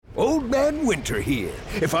Old Man Winter here.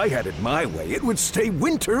 If I had it my way, it would stay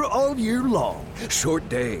winter all year long. Short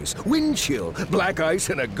days, wind chill, black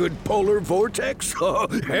ice, and a good polar vortex. Oh,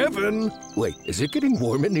 heaven! Wait, is it getting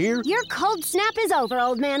warm in here? Your cold snap is over,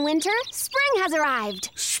 Old Man Winter. Spring has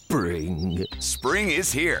arrived. Spring. Spring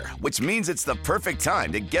is here, which means it's the perfect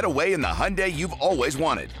time to get away in the Hyundai you've always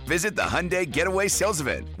wanted. Visit the Hyundai Getaway Sales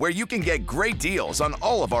Event, where you can get great deals on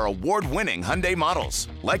all of our award-winning Hyundai models,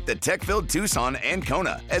 like the tech-filled Tucson and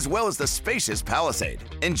Kona, as well as the spacious Palisade.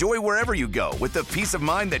 Enjoy wherever you go with the peace of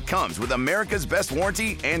mind that comes with America's best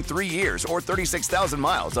warranty and 3 years or 36,000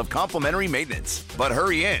 miles of complimentary maintenance. But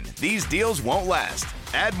hurry in, these deals won't last.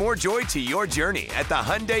 Add more joy to your journey at the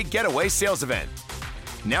Hyundai Getaway Sales Event.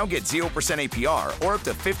 Now get 0% APR or up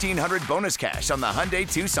to $1,500 bonus cash on the Hyundai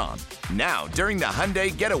Tucson. Now, during the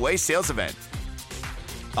Hyundai Getaway Sales Event.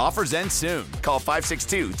 Offers end soon. Call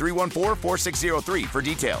 562-314-4603 for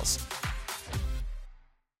details.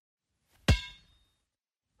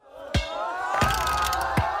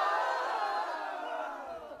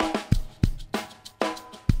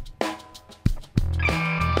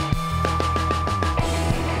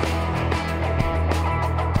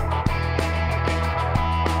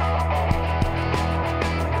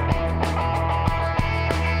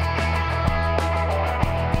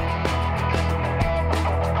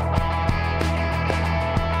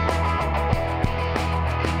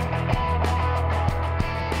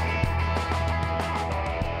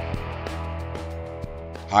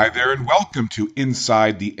 Hi there and welcome to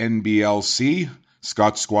Inside the NBLC.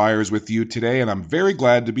 Scott Squires with you today, and I'm very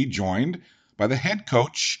glad to be joined by the head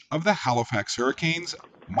coach of the Halifax Hurricanes,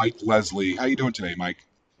 Mike Leslie. How are you doing today, Mike?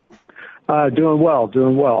 Doing well.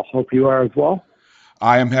 Hope you are as well.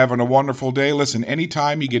 I am having a wonderful day. Listen,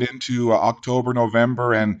 anytime you get into October,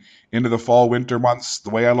 November, and into the fall, winter months, the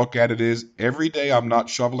way I look at it is every day I'm not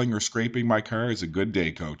shoveling or scraping my car is a good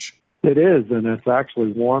day, Coach. It is, and it's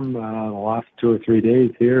actually warm the last 2 or 3 days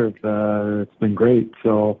here. It's been great,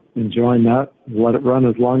 so enjoying that. Let it run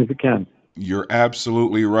as long as it can. You're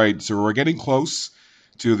absolutely right. So we're getting close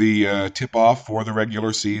to the tip-off for the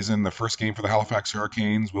regular season. The first game for the Halifax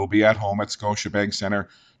Hurricanes will be at home at Scotiabank Centre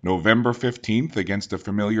November 15th against a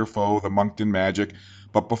familiar foe, the Moncton Magic.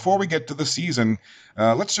 But before we get to the season,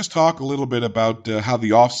 let's just talk a little bit about how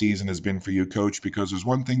the off-season has been for you, Coach, because there's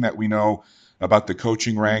one thing that we know about the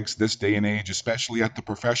coaching ranks this day and age, especially at the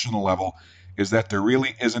professional level, is that there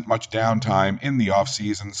really isn't much downtime in the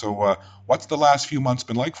off-season. So what's the last few months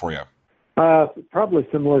been like for you? Probably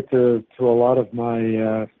similar to a lot of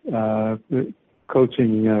my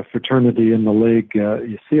coaching fraternity in the league.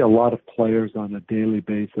 You see a lot of players on a daily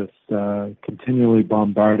basis continually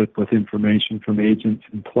bombarded with information from agents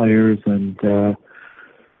and players and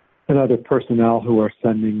other personnel who are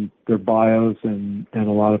sending their bios and a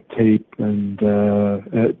lot of tape and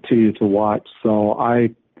to you to watch. So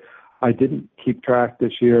I didn't keep track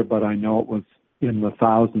this year, but I know it was in the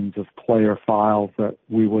thousands of player files that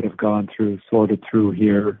we would have gone through, sorted through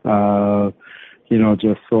here,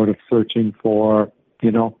 just sort of searching for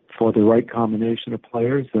the right combination of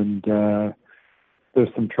players. And there's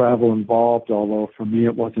some travel involved, although for me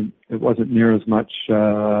it wasn't near as much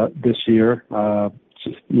this year.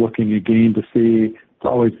 Just looking again to see, it's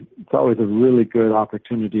always a really good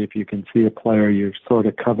opportunity if you can see a player you're sort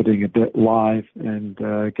of coveting a bit live and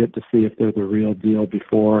get to see if they're the real deal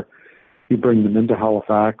before you bring them into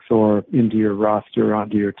Halifax or into your roster,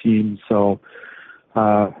 onto your team. So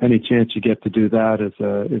any chance you get to do that is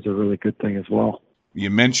a really good thing as well. You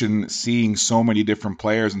mentioned seeing so many different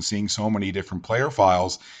players and seeing so many different player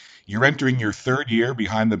files. You're entering your third year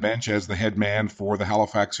behind the bench as the head man for the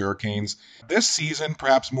Halifax Hurricanes. This season,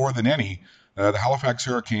 perhaps more than any, the Halifax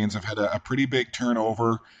Hurricanes have had a pretty big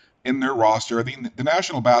turnover in their roster. The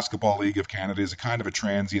National Basketball League of Canada is a kind of a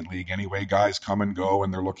transient league anyway. Guys come and go,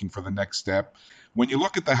 and they're looking for the next step. When you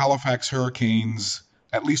look at the Halifax Hurricanes,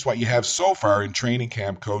 at least what you have so far in training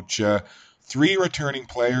camp, Coach, 3 returning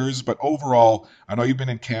players, but overall, I know you've been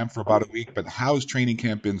in camp for about a week, but how has training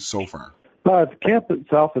camp been so far? The camp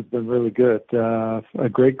itself has been really good. A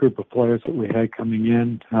great group of players that we had coming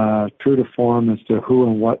in, true to form as to who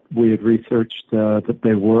and what we had researched that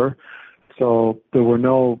they were. So there were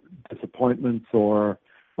no disappointments or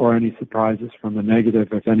any surprises from the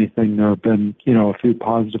negative. If anything, there have been a few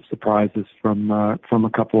positive surprises from a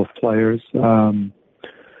couple of players.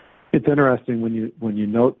 It's interesting when you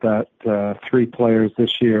note that 3 players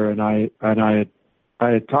this year, and I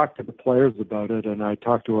had talked to the players about it, and I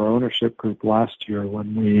talked to our ownership group last year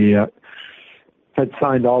when we had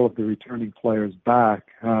signed all of the returning players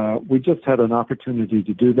back. We just had an opportunity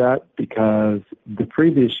to do that because the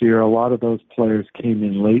previous year, a lot of those players came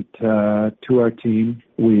in late to our team.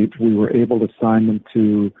 We were able to sign them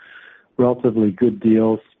to relatively good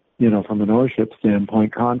deals, from an ownership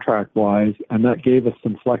standpoint, contract-wise, and that gave us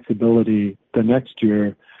some flexibility the next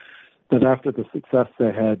year that after the success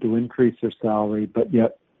they had to increase their salary, but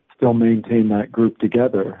yet still maintain that group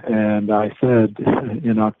together. And I said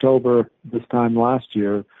in October this time last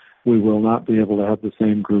year, we will not be able to have the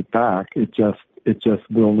same group back. It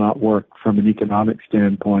just will not work from an economic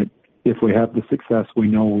standpoint. If we have the success we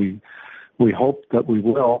know we hope that we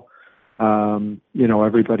will,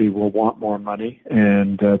 everybody will want more money,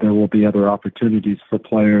 and there will be other opportunities for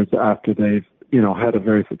players after they've had a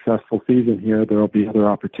very successful season here. There will be other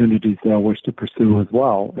opportunities they'll wish to pursue as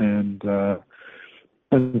well. And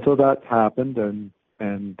so that's happened,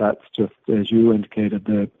 and that's just, as you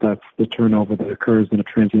indicated, that's the turnover that occurs in a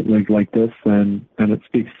transient league like this, and it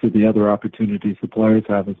speaks to the other opportunities the players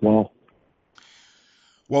have as well.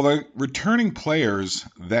 Well, the returning players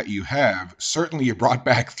that you have, certainly you brought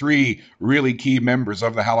back 3 really key members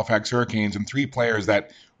of the Halifax Hurricanes and 3 players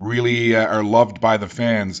that really are loved by the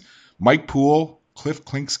fans. Mike Poole, Cliff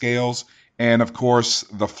Clinkscales, and of course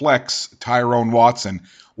the flex, Tyrone Watson.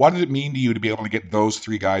 What did it mean to you to be able to get those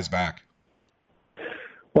 3 guys back?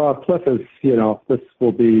 Well, Cliff is, this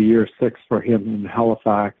will be year 6 for him in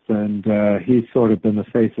Halifax, and he's sort of been the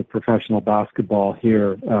face of professional basketball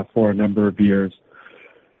here for a number of years.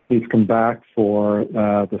 He's come back for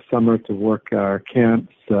the summer to work our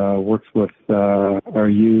camps, works with our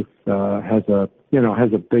youth, has a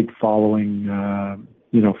big following,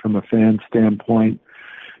 from a fan standpoint,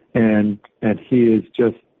 and he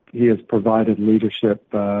has provided leadership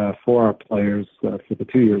for our players for the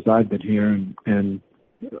 2 years I've been here, and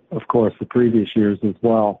of course the previous years as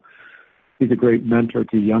well. He's a great mentor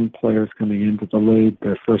to young players coming into the league,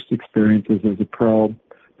 their first experiences as a pro.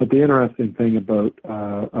 But the interesting thing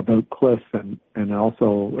about Cliff and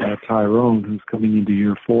also Tyrone, who's coming into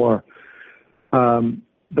year 4,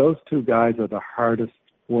 those 2 guys are the hardest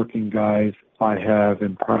working guys I have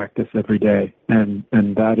in practice every day, and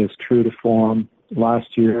that is true to form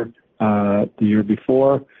last year, the year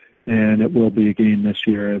before, and it will be again this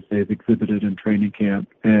year as they've exhibited in training camp.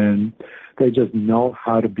 And they just know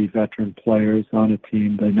how to be veteran players on a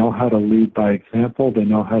team. They know how to lead by example. They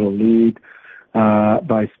know how to lead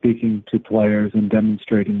by speaking to players and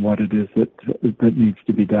demonstrating what it is that needs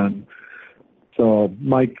to be done. So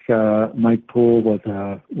Mike Poole was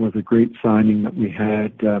a great signing that we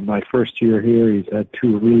had my first year here. He's had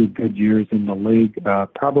 2 really good years in the league.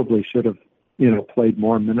 Probably should have played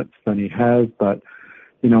more minutes than he has, but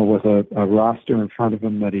with a roster in front of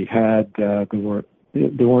him that he had, there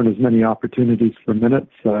weren't as many opportunities for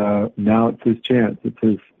minutes. Now it's his chance.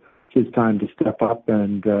 It's his time to step up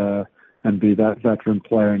and be that veteran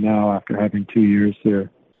player now after having 2 years here.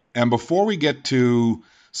 And before we get to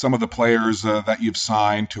some of the players that you've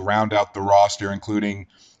signed to round out the roster, including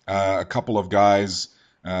a couple of guys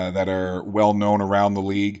that are well known around the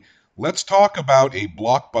league, let's talk about a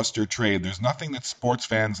blockbuster trade. There's nothing that sports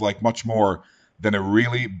fans like much more than a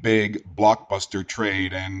really big blockbuster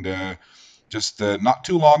trade. And just not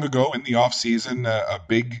too long ago in the offseason, a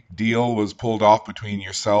big deal was pulled off between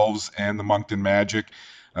yourselves and the Moncton Magic.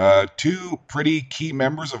 2 pretty key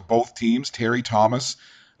members of both teams, Terry Thomas,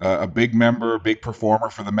 a big member, big performer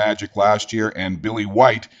for the Magic last year, and Billy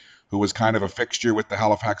White, who was kind of a fixture with the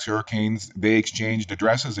Halifax Hurricanes. They exchanged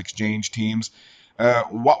addresses, exchanged teams.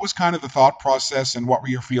 What was kind of the thought process, and what were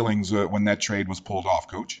your feelings when that trade was pulled off,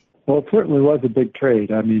 Coach? Well, it certainly was a big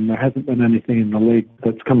trade. I mean, there hasn't been anything in the league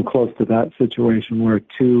that's come close to that situation where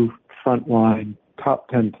 2 frontline top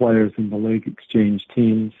 10 players in the league exchange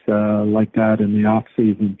teams like that in the off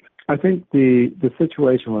season. I think the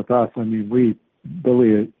situation with us, I mean,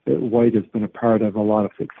 Billy White has been a part of a lot of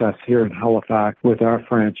success here in Halifax with our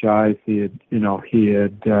franchise. He had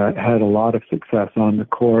had a lot of success on the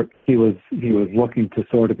court. He was looking to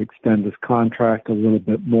sort of extend his contract a little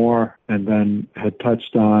bit more, and then had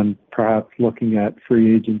touched on perhaps looking at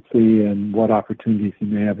free agency and what opportunities he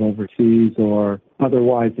may have overseas or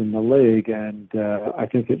otherwise in the league. And I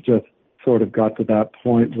think it just sort of got to that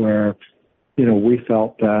point where, we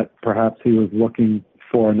felt that perhaps he was looking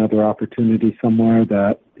for another opportunity somewhere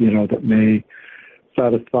that may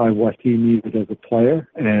satisfy what he needed as a player,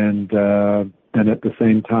 and at the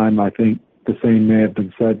same time, I think the same may have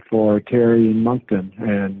been said for Terry and Moncton,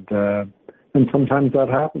 and sometimes that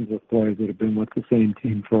happens with players that have been with the same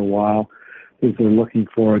team for a while, is they're looking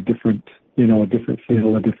for a different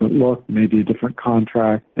feel, a different look, maybe a different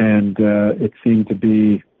contract, and it seemed to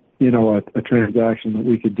be a transaction that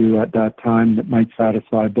we could do at that time that might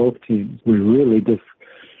satisfy both teams. We really just,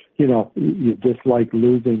 you dislike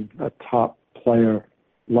losing a top player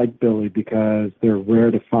like Billy because they're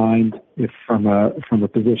rare to find if from a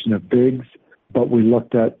position of bigs. But we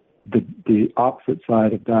looked at the opposite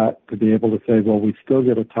side of that to be able to say, well, we still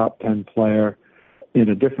get a top 10 player in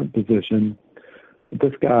a different position.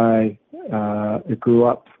 This guy grew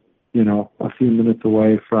up, a few minutes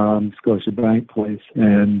away from Scotiabank Place.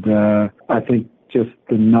 And I think just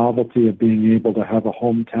the novelty of being able to have a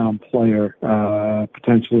hometown player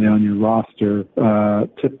potentially on your roster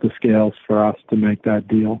tipped the scales for us to make that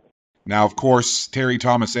deal. Now, of course, Terry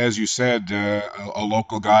Thomas, as you said, a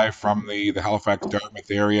local guy from the Halifax-Dartmouth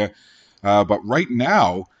area. But right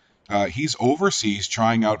now, he's overseas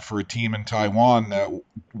trying out for a team in Taiwan.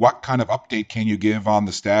 What kind of update can you give on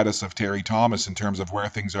the status of Terry Thomas in terms of where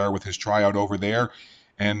things are with his tryout over there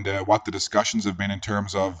and what the discussions have been in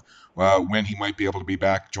terms of when he might be able to be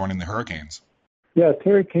back joining the Hurricanes? Yeah,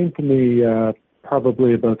 Terry came to me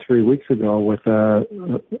probably about 3 weeks ago with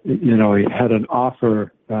he had an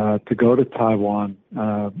offer to go to Taiwan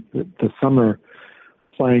the summer,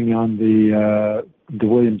 playing on the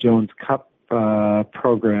William Jones Cup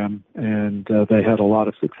program, and they had a lot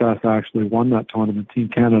of success. Actually won that tournament. Team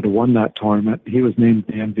Canada won that tournament. He was named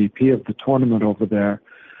the MVP of the tournament over there.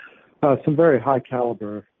 Some very high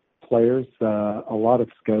caliber players, a lot of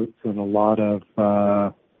scouts, and a lot of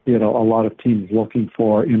teams looking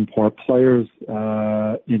for import players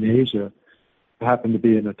in Asia happened to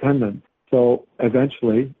be in attendance. So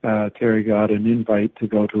eventually, Terry got an invite to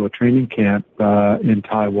go to a training camp in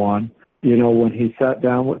Taiwan. When he sat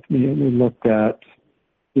down with me and we looked at,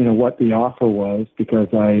 what the offer was, because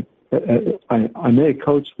I may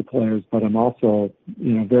coach the players, but I'm also,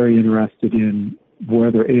 very interested in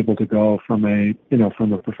where they're able to go from a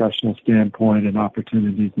professional standpoint and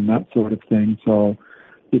opportunities and that sort of thing. So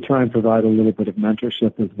you try and provide a little bit of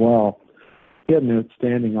mentorship as well. He had an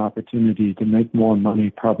outstanding opportunity to make more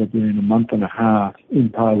money probably in a month and a half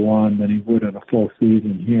in Taiwan than he would in a full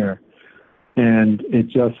season here. And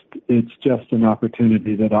it's just an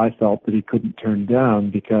opportunity that I felt that he couldn't turn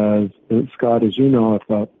down because, Scott, as you know,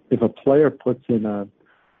 if a player puts in a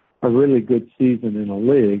really good season in a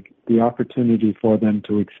league, the opportunity for them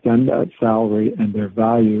to extend that salary and their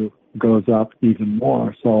value goes up even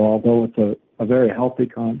more. So although it's a very healthy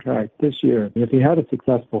contract this year, if he had a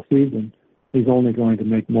successful season, he's only going to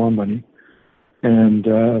make more money. And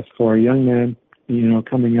for a young man,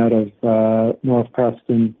 coming out of North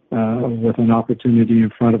Preston with an opportunity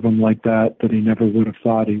in front of him like that he never would have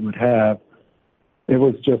thought he would have, it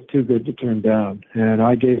was just too good to turn down. And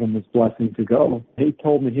I gave him his blessing to go. He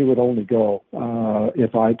told me he would only go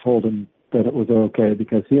if I told him that it was okay,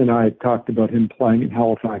 because he and I talked about him playing in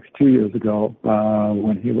Halifax 2 years ago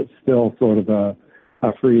when he was still sort of a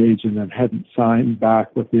free agent and hadn't signed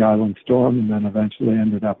back with the Island Storm, and then eventually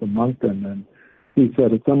ended up in Moncton. And he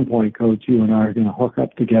said, at some point, Coach, you and I are going to hook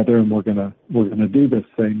up together and we're going to do this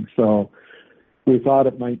thing. So we thought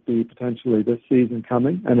it might be potentially this season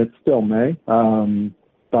coming, and it still may.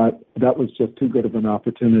 But that was just too good of an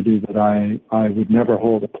opportunity that I would never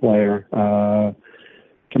hold a player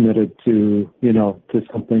committed to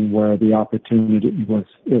something where the opportunity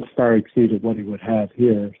it far exceeded what he would have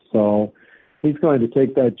here. So he's going to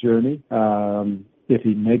take that journey. If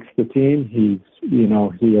he makes the team,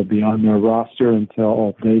 he'll be on their roster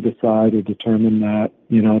until they decide or determine that,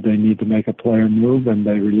 they need to make a player move and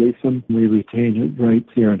they release him. We retain his rights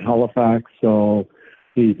here in Halifax, so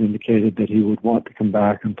he's indicated that he would want to come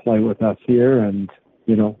back and play with us here, and,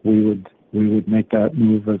 we would make that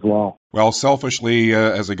move as well. Well, selfishly,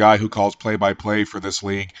 as a guy who calls play-by-play for this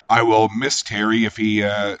league, I will miss Terry if he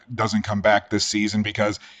doesn't come back this season,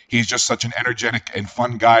 because he's just such an energetic and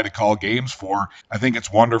fun guy to call games for. I think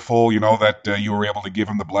it's wonderful, that you were able to give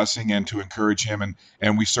him the blessing and to encourage him,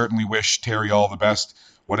 and we certainly wish Terry all the best,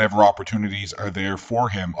 whatever opportunities are there for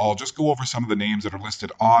him. I'll just go over some of the names that are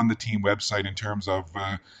listed on the team website in terms of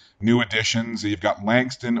new additions. You've got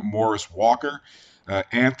Langston Morris Walker,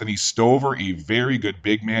 Anthony Stover, a very good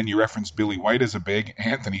big man. You referenced Billy White as a big.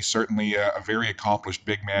 Anthony, certainly a very accomplished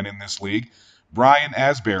big man in this league. Brian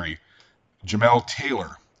Asbury, Jamel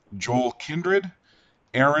Taylor, Joel Kindred,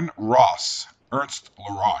 Aaron Ross, Ernst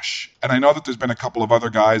LaRoche. And I know that there's been a couple of other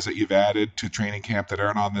guys that you've added to training camp that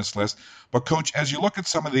aren't on this list. But, Coach, as you look at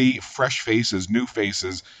some of the fresh faces, new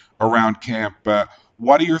faces around camp,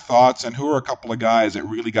 what are your thoughts, and who are a couple of guys that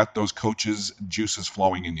really got those coaches' juices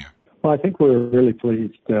flowing in you? Well, I think we're really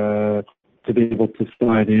pleased to be able to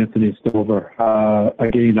sign Anthony Stover.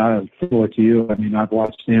 Again, I'm similar to you. I mean, I've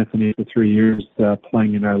watched Anthony for 3 years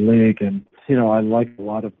playing in our league, and, I like a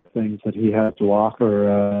lot of things that he has to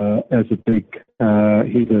offer as a big.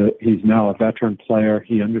 He's now a veteran player.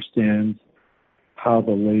 He understands how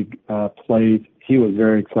the league plays. He was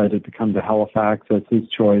very excited to come to Halifax. That's his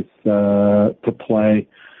choice to play.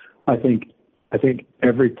 I think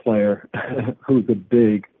every player who's a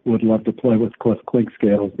big would love to play with Cliff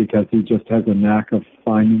Clinkscales because he just has a knack of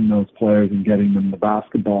finding those players and getting them the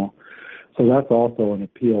basketball. So that's also an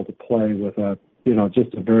appeal to play with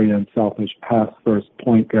just a very unselfish pass-first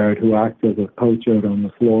point guard who acts as a coach out on the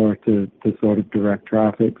floor to sort of direct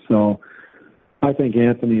traffic. So I think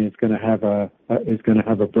Anthony is going to have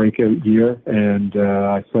a breakout year. And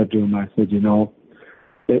I said to him,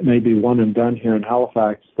 it may be one and done here in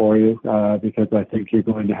Halifax for you because I think you're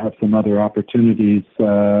going to have some other opportunities,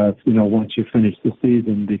 once you finish the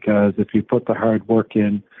season. Because if you put the hard work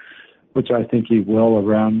in, which I think he will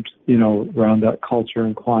around that culture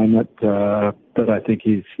and climate, that I think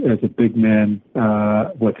he's, as a big man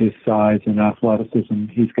with his size and athleticism,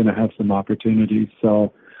 he's going to have some opportunities.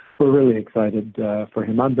 So we're really excited for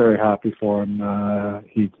him. I'm very happy for him.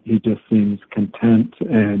 He just seems content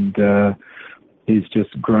and he's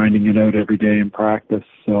just grinding it out every day in practice.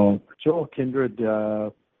 So Joel Kindred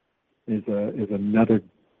is another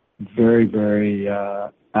very, very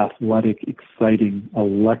athletic, exciting,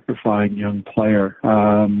 electrifying young player.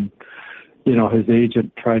 His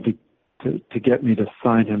agent tried to get me to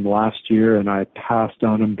sign him last year, and I passed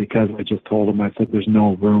on him because I just told him, I said, there's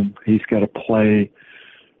no room. He's got to play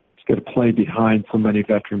behind so many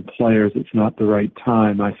veteran players. It's not the right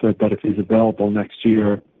time. I said, but if he's available next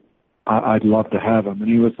year, I'd love to have him. And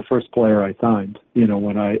he was the first player I signed,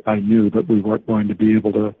 when I knew that we weren't going to be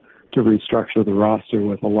able to restructure the roster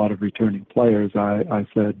with a lot of returning players. I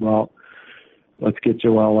said, well, let's get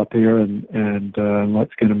Joel up here and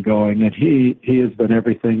let's get him going. And he has been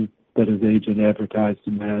everything that his agent advertised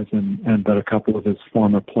him as, and that a couple of his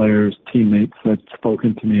former players, teammates, had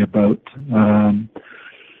spoken to me about.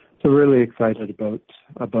 So really excited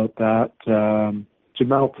about that.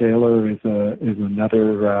 Jamel Taylor is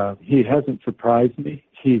another. He hasn't surprised me.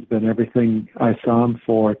 He's been everything. I saw him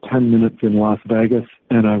for 10 minutes in Las Vegas,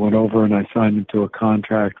 and I went over and I signed him to a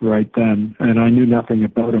contract right then. And I knew nothing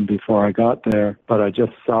about him before I got there, but I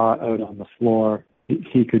just saw out on the floor,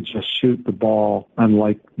 he could just shoot the ball.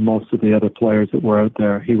 Unlike most of the other players that were out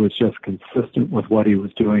there, he was just consistent with what he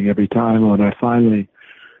was doing every time. When I finally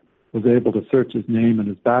was able to search his name and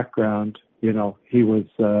his background, he was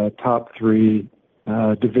top 3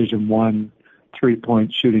 Division I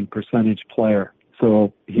 3-point shooting percentage player.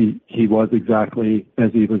 So he was exactly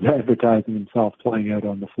as he was advertising himself, playing out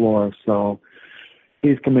on the floor. So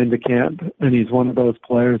he's come into camp, and he's one of those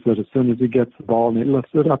players that as soon as he gets the ball and he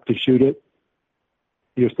lifts it up to shoot it,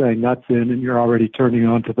 you're saying that's in, and you're already turning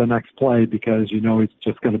on to the next play because he's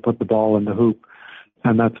just going to put the ball in the hoop,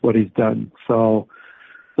 and that's what he's done. So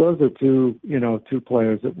those are two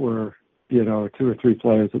players that were, 2 or 3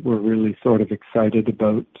 players that we're really sort of excited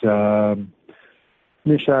about.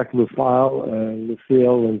 Mishak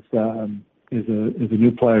Lucille is a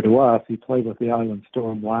new player to us. He played with the Island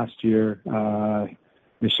Storm last year.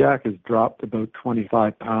 Mishak has dropped about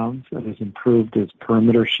 25 pounds and has improved his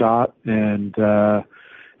perimeter shot, and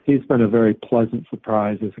he's been a very pleasant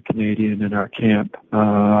surprise as a Canadian in our camp.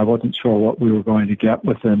 I wasn't sure what we were going to get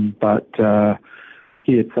with him, but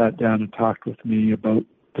he had sat down and talked with me about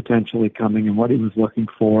potentially coming and what he was looking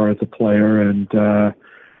for as a player, and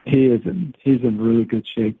he's in really good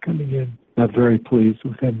shape coming in. I'm very pleased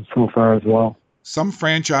with him so far as well. Some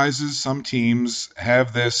franchises, some teams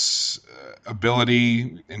have this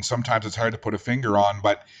ability, and sometimes it's hard to put a finger on,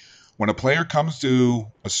 but when a player comes to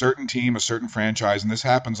a certain team, a certain franchise, and this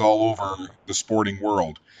happens all over the sporting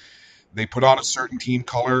world, they put on a certain team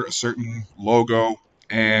color, a certain logo,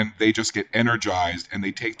 and they just get energized and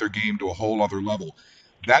they take their game to a whole other level.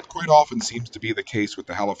 That quite often seems to be the case with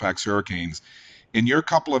the Halifax Hurricanes. In your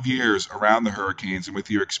couple of years around the Hurricanes and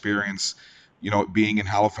with your experience, being in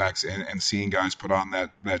Halifax and seeing guys put on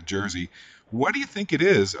that jersey, what do you think it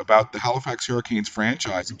is about the Halifax Hurricanes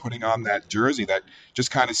franchise and putting on that jersey that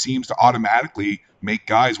just kind of seems to automatically make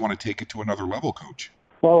guys want to take it to another level, Coach?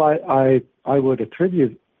 Well, I would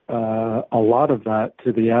attribute a lot of that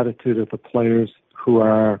to the attitude of the players who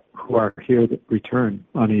are here that return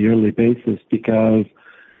on a yearly basis, because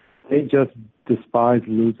they just despise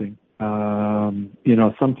losing.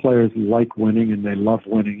 Some players like winning and they love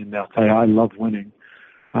winning, and they'll say, I love winning.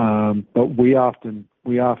 But we often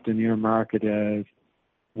earmark it as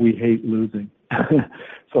we hate losing.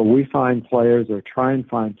 So we find players, or try and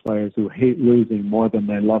find players, who hate losing more than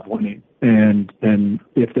they love winning. And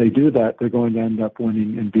if they do that, they're going to end up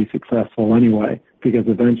winning and be successful anyway. because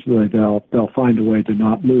eventually they'll find a way to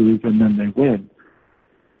not lose, and then they win.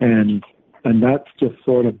 And that's just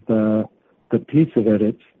sort of the piece of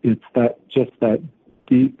it. It's that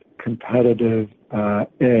deep competitive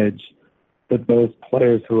edge that those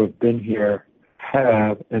players who have been here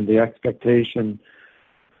have, and the expectation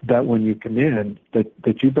that when you come in,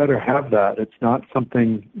 that you better have that. It's not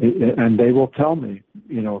something, and they will tell me,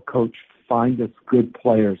 coach, find us good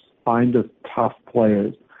players, find us tough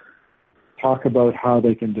players, talk about how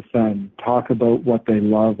they can defend, talk about what they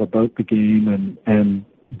love about the game, and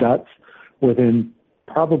that's within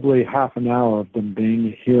probably half an hour of them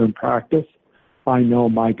being here in practice. I know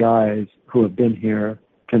my guys who have been here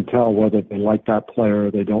can tell whether they like that player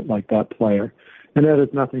or they don't like that player. And that has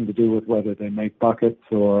nothing to do with whether they make buckets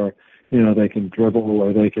or, they can dribble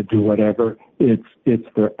or they can do whatever. It's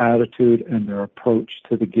their attitude and their approach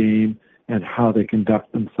to the game and how they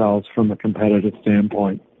conduct themselves from a competitive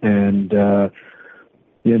standpoint. And,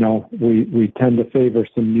 we tend to favor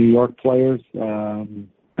some New York players.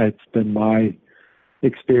 It's been my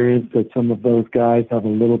experience that some of those guys have a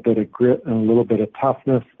little bit of grit and a little bit of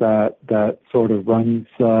toughness that sort of runs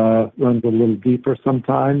a little deeper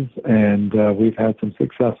sometimes, and we've had some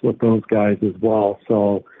success with those guys as well.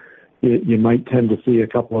 So you might tend to see a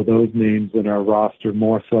couple of those names in our roster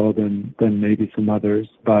more so than maybe some others.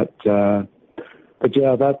 But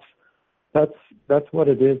yeah, that's what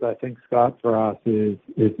it is. I think, Scott, for us is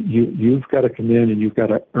you've got to come in and you've got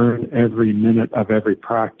to earn every minute of every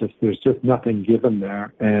practice. There's just nothing given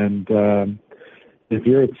there. And if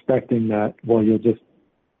you're expecting that, well, you'll just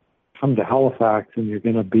come to Halifax and you're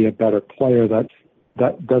going to be a better player, that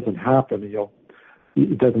doesn't happen.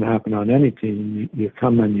 It doesn't happen on any team. You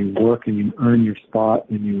come and you work and you earn your spot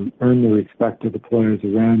and you earn the respect of the players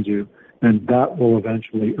around you, and that will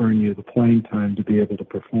eventually earn you the playing time to be able to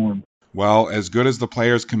perform. Well, as good as the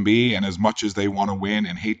players can be and as much as they want to win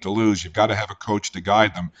and hate to lose, you've got to have a coach to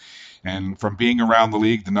guide them. And from being around the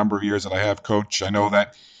league, the number of years that I have, Coach, I know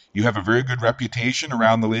that you have a very good reputation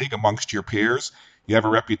around the league amongst your peers. You have a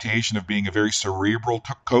reputation of being a very cerebral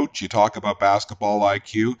coach. You talk about basketball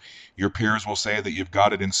IQ. Your peers will say that you've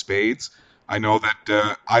got it in spades. I know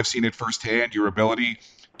that I've seen it firsthand, your ability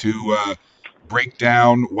to break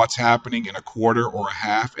down what's happening in a quarter or a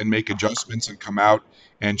half and make adjustments and come out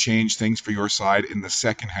and change things for your side in the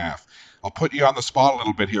second half. I'll put you on the spot a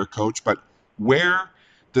little bit here, Coach, but where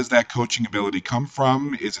does that coaching ability come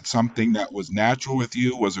from? Is it something that was natural with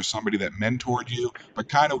you? Was there somebody that mentored you? But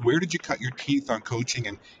kind of where did you cut your teeth on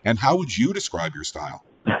coaching, and how would you describe your style?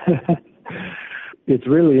 It's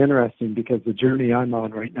really interesting because the journey I'm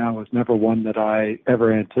on right now is never one that I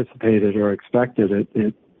ever anticipated or expected.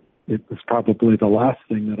 It was probably the last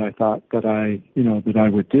thing that I thought that I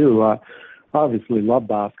would do. Obviously love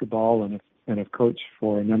basketball and have coached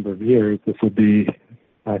for a number of years. This will be,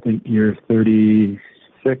 I think, year 36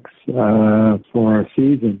 for our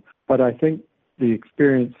season. But I think the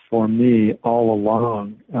experience for me all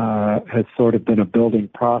along has sort of been a building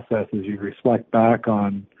process as you reflect back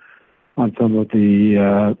on some of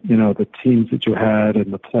the the teams that you had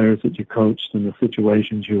and the players that you coached and the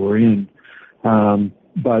situations you were in.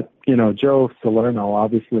 But, Joe Salerno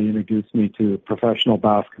obviously introduced me to professional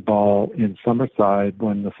basketball in Summerside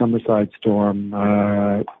when the Summerside Storm,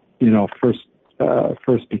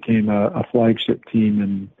 first became a flagship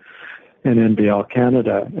team in NBL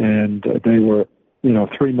Canada. And they were,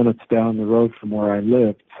 3 minutes down the road from where I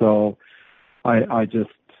lived. So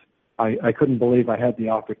I couldn't believe I had the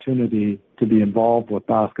opportunity to be involved with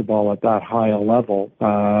basketball at that high a level,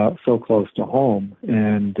 so close to home.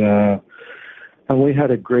 And we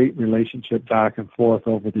had a great relationship back and forth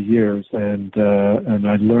over the years, and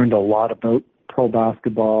I learned a lot about pro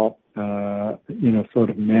basketball, sort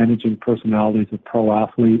of managing personalities of pro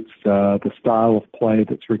athletes, the style of play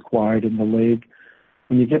that's required in the league.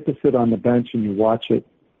 When you get to sit on the bench and you watch it,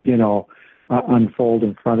 unfold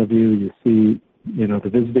in front of you, you see, the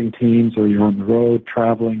visiting teams, or you're on the road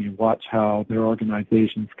traveling, you watch how their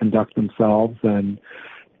organizations conduct themselves, and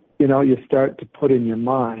you start to put in your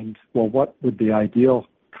mind, well, what would the ideal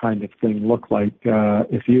kind of thing look like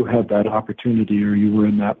if you had that opportunity or you were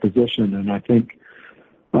in that position? And I think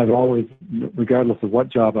I've always, regardless of what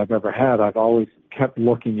job I've ever had, I've always kept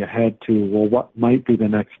looking ahead to, well, what might be the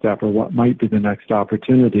next step or what might be the next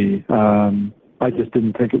opportunity. I just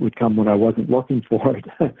didn't think it would come when I wasn't looking for it.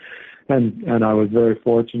 and I was very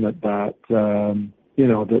fortunate that,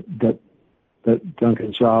 that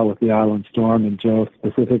Duncan Shaw with the Island Storm and Joe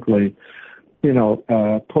specifically,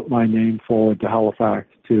 put my name forward to Halifax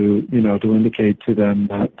to indicate to them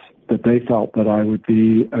that they felt that I would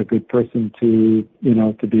be a good person to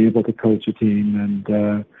be able to coach a team.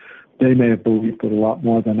 And they may have believed it a lot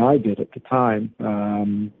more than I did at the time,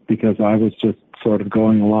 because I was just sort of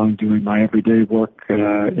going along doing my everyday work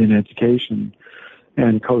in education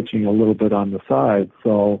and coaching a little bit on the side.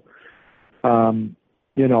 So,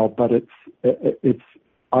 but it's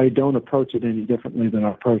I don't approach it any differently than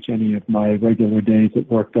I approach any of my regular days at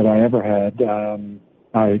work that I ever had.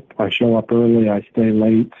 I show up early, I stay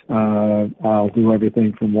late, I'll do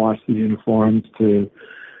everything from wash the uniforms to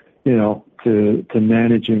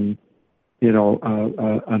managing,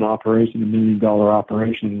 an operation, $1 million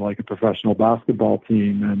operation like a professional basketball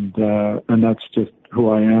team. And that's just who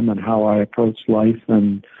I am and how I approach life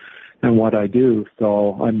and what I do.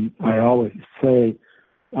 So I always say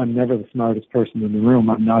I'm never the smartest person in the room.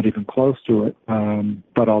 I'm not even close to it.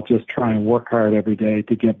 But I'll just try and work hard every day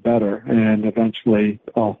to get better. And eventually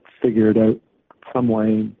I'll figure it out some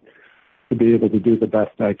way to be able to do the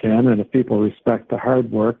best I can. And if people respect the hard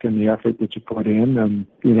work and the effort that you put in, and,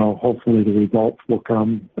 hopefully the results will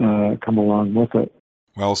come along with it.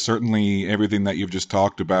 Well, certainly everything that you've just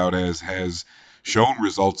talked about has shown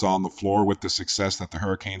results on the floor with the success that the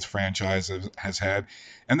Hurricanes franchise has had.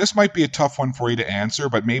 And this might be a tough one for you to answer,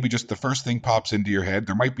 but maybe just the first thing pops into your head.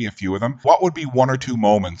 There might be a few of them. What would be one or two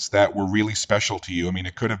moments that were really special to you? I mean,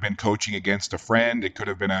 it could have been coaching against a friend. It could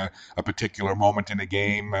have been a particular moment in a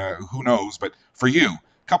game. Who knows? But for you, a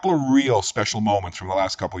couple of real special moments from the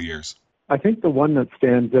last couple of years. I think the one that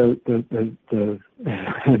stands out,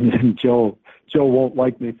 and Joe won't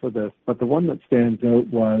like me for this, but the one that stands out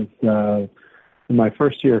was in my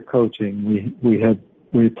first year coaching.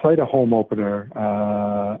 We played a home opener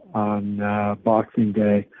on Boxing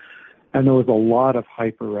Day, and there was a lot of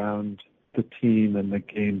hype around the team and the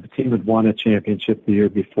game. The team had won a championship the year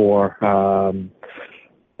before.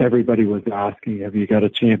 Everybody was asking, have you got a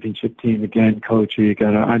championship team again, coach? I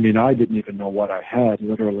didn't even know what I had.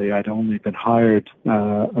 Literally, I'd only been hired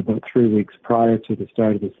about 3 weeks prior to the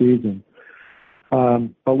start of the season.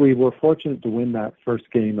 But we were fortunate to win that first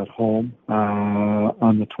game at home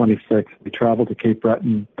on the 26th. We traveled to Cape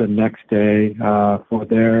Breton the next day for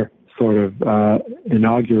their sort of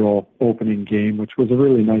inaugural opening game, which was a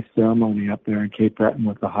really nice ceremony up there in Cape Breton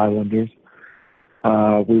with the Highlanders.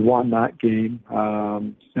 We won that game,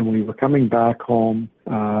 and we were coming back home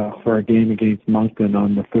for a game against Moncton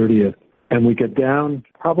on the 30th. And we get down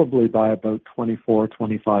probably by about 24,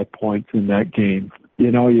 25 points in that game.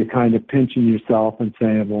 You're kind of pinching yourself and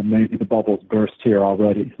saying, well, maybe the bubble's burst here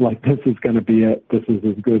already. Like, this is going to be it. This is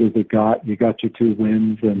as good as it got. You got your 2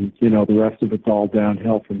 wins, and, the rest of it's all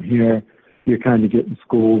downhill from here. You're kind of getting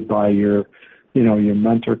schooled by your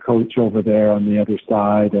mentor coach over there on the other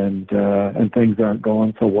side, and things aren't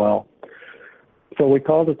going so well. So we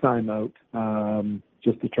called a timeout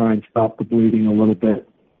just to try and stop the bleeding a little bit.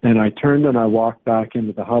 And I turned and I walked back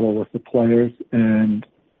into the huddle with the players, and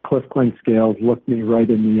Cliff Clinkscales looked me right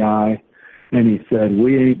in the eye, and he said,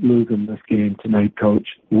 we ain't losing this game tonight,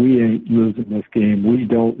 Coach. We ain't losing this game. We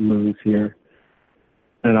don't lose here.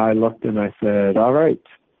 And I looked and I said, all right,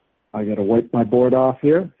 I got to wipe my board off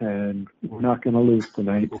here, and we're not going to lose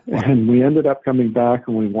tonight. And we ended up coming back,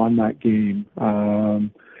 and we won that game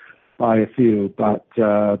by a few. But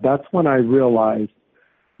that's when I realized,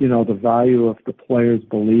 the value of the players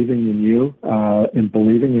believing in you and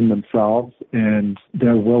believing in themselves and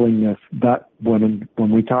their willingness. That when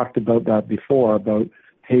we talked about that before, about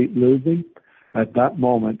hate losing, at that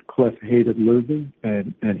moment, Cliff hated losing,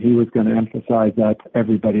 and he was going to emphasize that to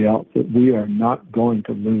everybody else, that we are not going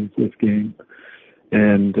to lose this game.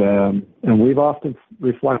 And we've often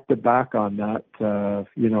reflected back on that,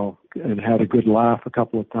 and had a good laugh a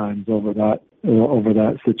couple of times over that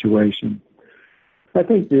situation. I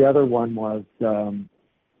think the other one was, at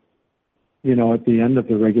the end of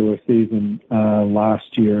the regular season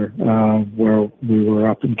last year, where we were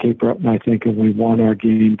up in Cape Breton, I think, and we won our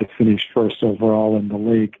game to finish first overall in the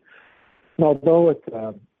league. And although it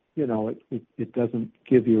doesn't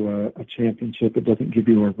give you a championship, it doesn't give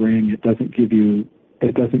you a ring, it doesn't give you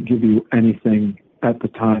anything at the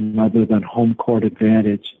time other than home court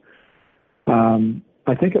advantage.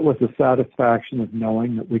 I think it was the satisfaction of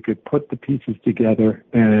knowing that we could put the pieces together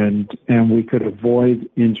and we could avoid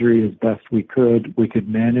injury as best we could. We could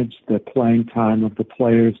manage the playing time of the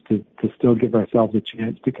players to still give ourselves a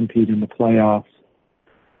chance to compete in the playoffs.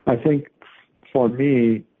 I think for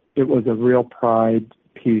me, it was a real pride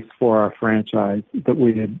piece for our franchise that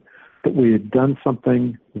we had done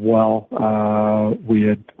something well. We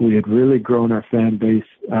had really grown our fan base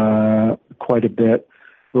quite a bit.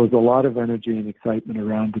 There was a lot of energy and excitement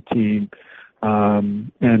around the team.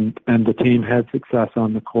 And the team had success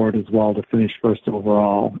on the court as well to finish first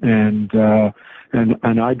overall. And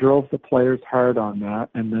I drove the players hard on that,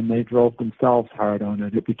 and then they drove themselves hard on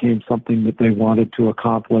it. It became something that they wanted to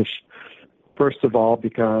accomplish, first of all,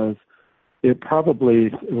 because it probably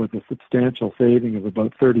was a substantial saving of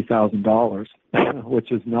about $30,000,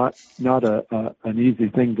 which is not an easy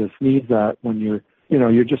thing to sneeze at when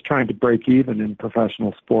you're just trying to break even in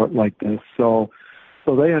professional sport like this. So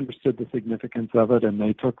they understood the significance of it, and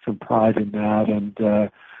they took some pride in that. And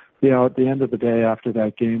at the end of the day, after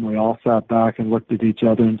that game, we all sat back and looked at each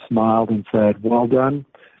other and smiled and said, "Well done."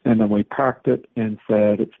 And then we parked it and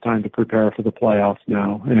said, "It's time to prepare for the playoffs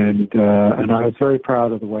now." And I was very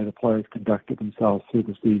proud of the way the players conducted themselves through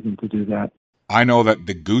the season to do that. I know that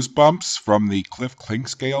the goosebumps from the Cliff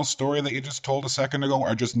Clinkscale story that you just told a second ago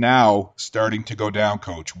are just now starting to go down,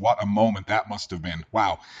 Coach. What a moment that must have been.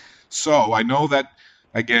 Wow. So I know that,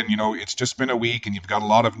 again, it's just been a week and you've got a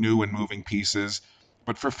lot of new and moving pieces.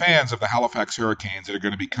 But for fans of the Halifax Hurricanes that are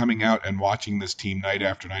going to be coming out and watching this team night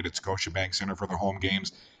after night at Scotiabank Centre for their home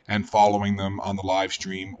games and following them on the live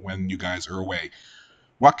stream when you guys are away,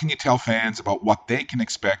 what can you tell fans about what they can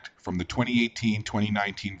expect from the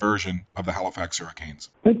 2018-2019 version of the Halifax Hurricanes?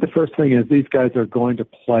 I think the first thing is these guys are going to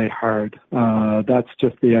play hard. That's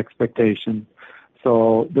just the expectation.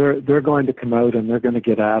 So they're going to come out and they're going to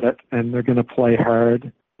get at it, and they're going to play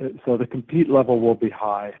hard. So the compete level will be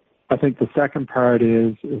high. I think the second part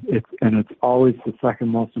is, it's always the second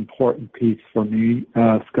most important piece for me,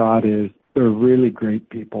 Scott, is they're really great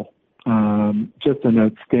people. Just an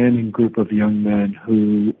outstanding group of young men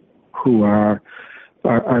who are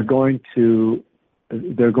going to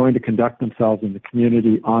conduct themselves in the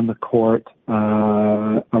community, on the court,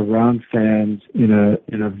 around fans in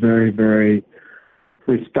a very, very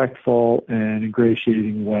respectful and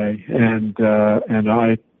ingratiating way. And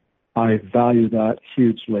I value that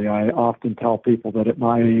hugely. I often tell people that at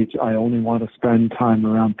my age, I only want to spend time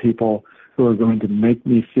around people who are going to make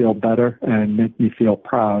me feel better and make me feel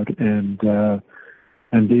proud. And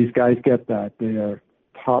these guys get that. They are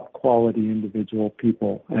top quality individual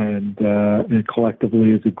people, and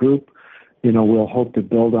collectively as a group, we'll hope to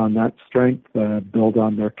build on that strength, build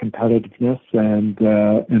on their competitiveness, and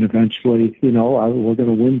eventually, we're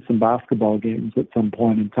going to win some basketball games at some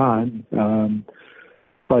point in time.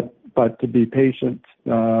 But to be patient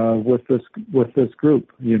with this group,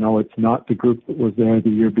 it's not the group that was there the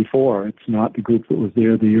year before. It's not the group that was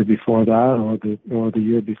there the year before that, or the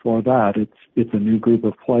year before that. It's a new group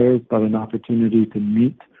of players, but an opportunity to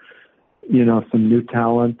meet, some new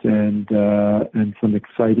talent and some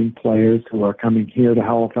exciting players who are coming here to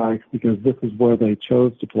Halifax because this is where they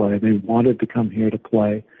chose to play. They wanted to come here to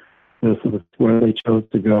play. This is where they chose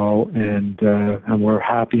to go, and we're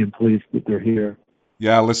happy and pleased that they're here.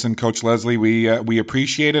 Yeah, listen, Coach Leslie, we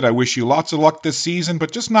appreciate it. I wish you lots of luck this season, but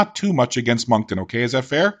just not too much against Moncton, okay? Is that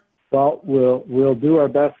fair? Well, we'll do our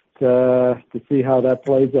best to see how that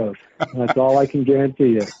plays out. That's all I can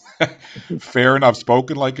guarantee you. Fair enough.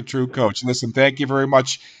 Spoken like a true coach. Listen, thank you very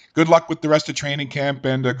much. Good luck with the rest of training camp,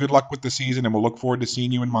 and good luck with the season, and we'll look forward to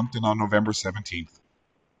seeing you in Moncton on November 17th.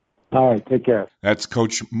 All right, take care. That's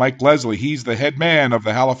Coach Mike Leslie. He's the head man of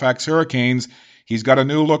the Halifax Hurricanes. He's got a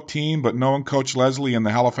new-look team, but knowing Coach Leslie and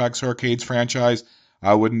the Halifax Hurricanes franchise,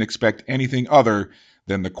 I wouldn't expect anything other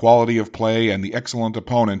than the quality of play and the excellent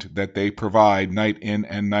opponent that they provide night in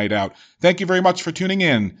and night out. Thank you very much for tuning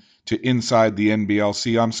in to Inside the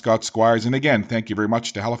NBLC. I'm Scott Squires, and again, thank you very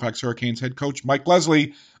much to Halifax Hurricanes head coach Mike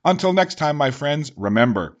Leslie. Until next time, my friends,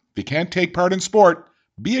 remember, if you can't take part in sport,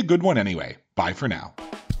 be a good one anyway. Bye for now.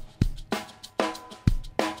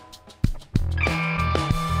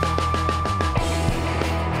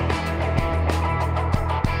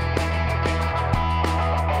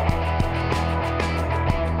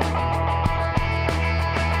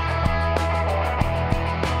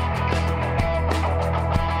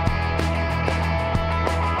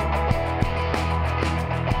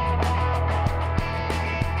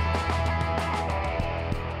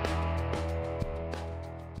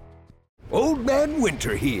 Old Man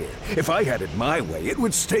Winter here. If I had it my way, it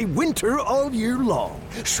would stay winter all year long.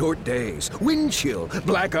 Short days, wind chill,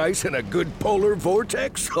 black ice, and a good polar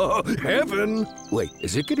vortex. Oh, heaven! Wait,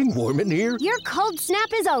 is it getting warm in here? Your cold snap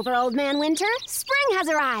is over, Old Man Winter. Spring has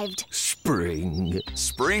arrived. spring.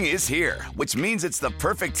 Spring is here, which means it's the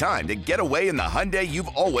perfect time to get away in the Hyundai you've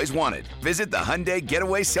always wanted. Visit the Hyundai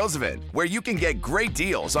Getaway Sales Event, where you can get great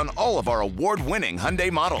deals on all of our award-winning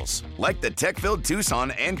Hyundai models, like the tech-filled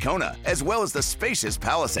Tucson and Kona, as well as the spacious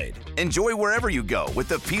Palisade. Enjoy wherever you go with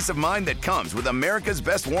the peace of mind that comes with America's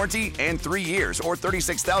best warranty and 3 years or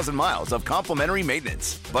 36,000 miles of complimentary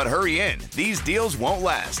maintenance. But hurry in, these deals won't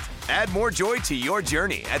last. Add more joy to your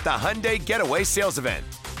journey at the Hyundai Getaway Sales Event.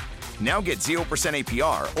 Now get 0%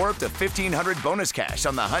 APR or up to $1,500 bonus cash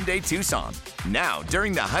on the Hyundai Tucson. Now,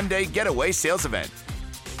 during the Hyundai Getaway Sales Event.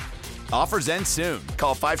 Offers end soon.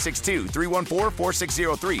 Call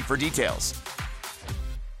 562-314-4603 for details.